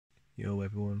Yo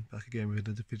everyone, back again with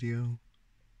another video.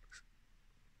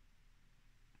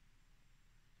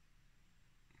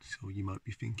 So you might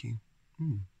be thinking,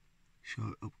 should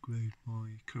I upgrade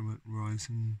my current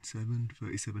Ryzen 7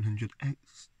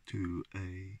 3700X to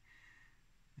a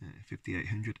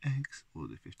 5800X or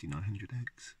the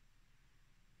 5900X?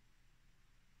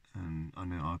 And I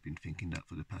know I've been thinking that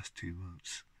for the past 2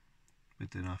 months,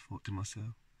 but then I thought to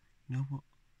myself, you know what,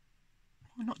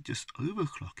 why not just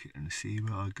overclock it and see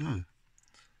where I go?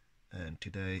 And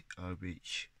today I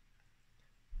reach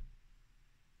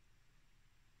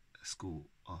a score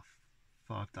of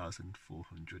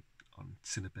 5,400 on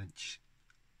Cinebench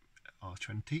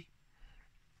R20,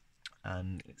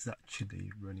 and it's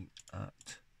actually running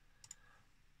at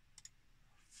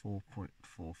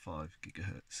 4.45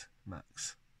 gigahertz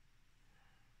max.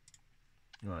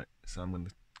 Right, so I'm going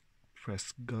to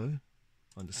press go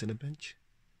on the Cinebench.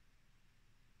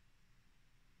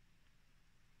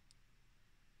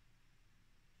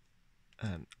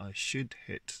 And I should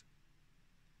hit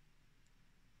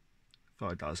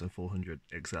 5,400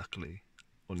 exactly,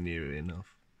 or near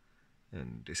enough.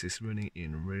 And this is running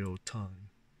in real time.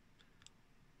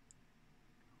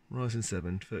 Ryzen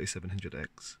 7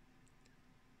 3700X,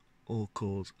 all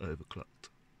cores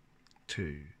overclocked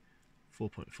to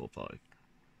 4.45.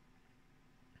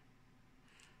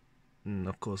 And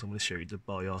of course I'm going to show you the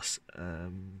BIOS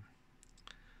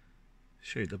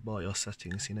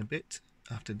settings in a bit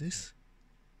after this.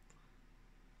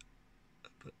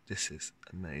 But this is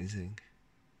amazing.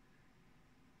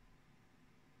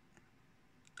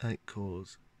 8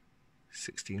 cores,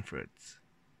 16 threads,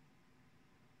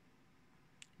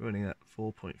 running at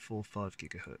 4.45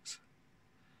 gigahertz.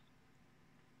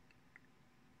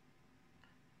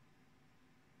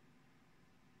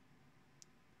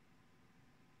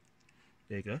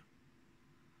 There you go.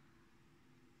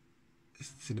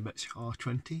 It's Cinebench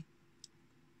R20,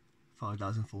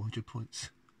 5,400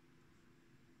 points.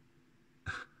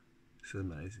 It's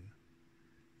amazing.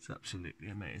 It's absolutely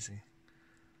amazing.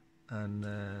 And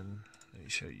then let me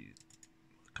show you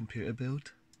computer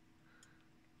build.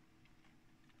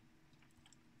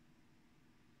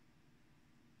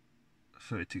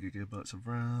 .32 gigabytes of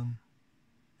RAM,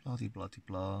 blah de blah de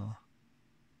blah.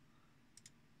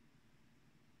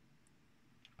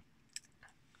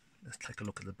 Let's take a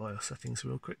look at the BIOS settings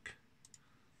real quick.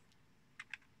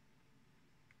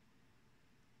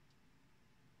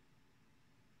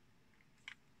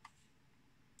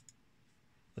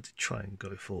 I did try and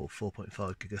go for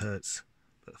 4.5 gigahertz,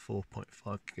 but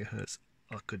 4.5 gigahertz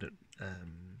I couldn't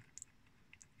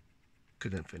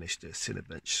finish the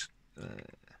Cinebench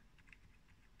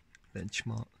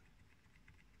benchmark.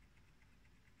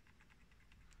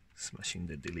 Smashing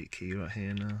the delete key right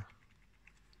here now.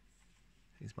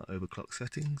 Here's my overclock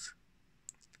settings,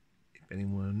 if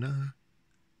anyone want to know.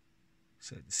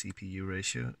 So the CPU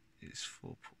ratio is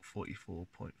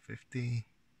 44.50.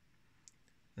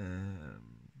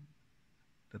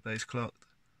 The base clock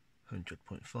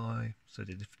 100.5, so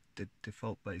the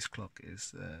default base clock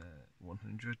is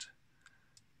 100.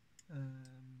 I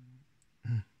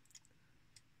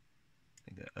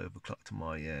get overclocked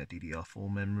my DDR4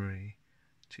 memory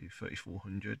to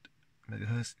 3400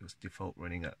 megahertz. It was default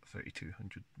running at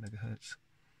 3200 megahertz.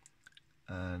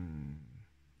 And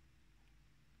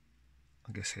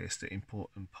I guess here's the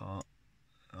important part.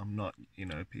 I'm not,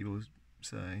 people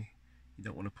say you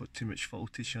don't want to put too much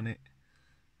voltage on it,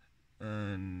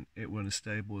 and it runs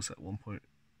stables at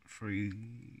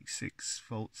 1.36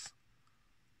 volts,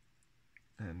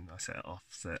 and I set an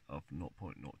offset of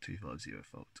 0.0250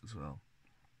 volts as well,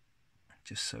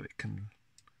 just so it can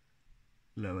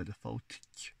lower the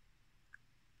voltage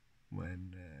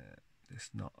when there's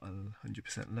not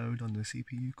 100% load on the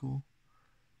CPU core.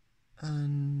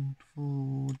 And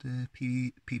for the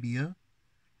PBO,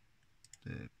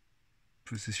 the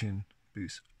precision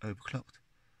boost overclocked,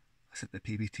 I set the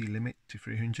PBT limit to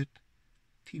 300,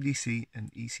 TDC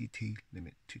and ECT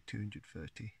limit to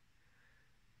 230.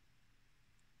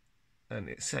 And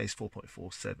it says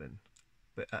 4.47,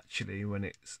 but actually when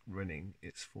it's running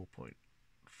it's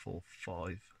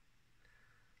 4.45.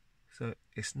 So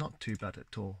it's not too bad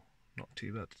at all,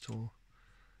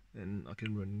 And I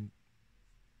can run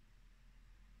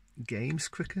games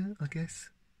quicker, I guess.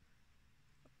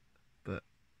 But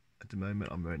at the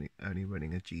moment I'm only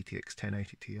running a GTX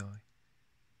 1080 Ti,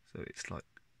 so it's like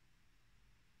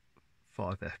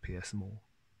 5 FPS more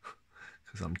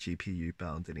because I'm GPU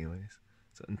bound anyways.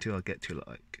 So until I get to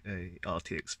like a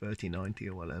RTX 3090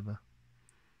 or whatever,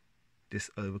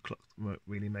 this overclock won't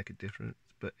really make a difference,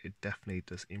 but it definitely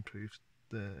does improve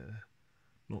the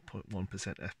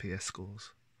 0.1% FPS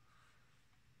scores.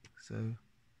 So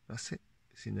that's it.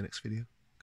 See you in the next video.